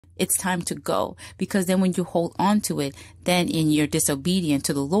it's time to go. Because then when you hold on to it, then in your disobedience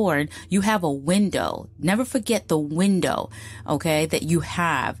to the Lord, you have a window. Never forget the window, okay, that you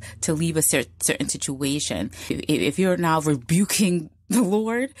have to leave a certain situation. If you're now rebuking the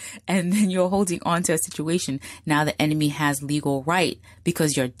Lord and then you're holding on to a situation, now the enemy has legal right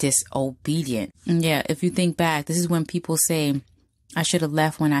because you're disobedient. And yeah, if you think back, this is when people say, I should have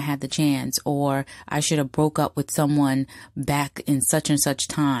left when I had the chance, or I should have broke up with someone back in such and such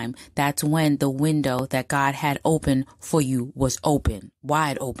time. That's when the window that God had open for you was open,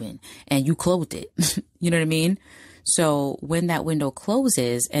 wide open, and you closed it. You know what I mean? So when that window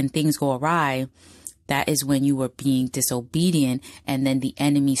closes and things go awry, that is when you were being disobedient, and then the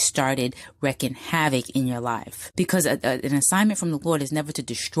enemy started wreaking havoc in your life. Because an assignment from the Lord is never to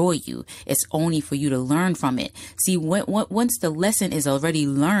destroy you. It's only for you to learn from it. See, once the lesson is already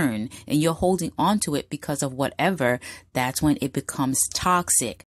learned and you're holding on to it because of whatever, that's when it becomes toxic.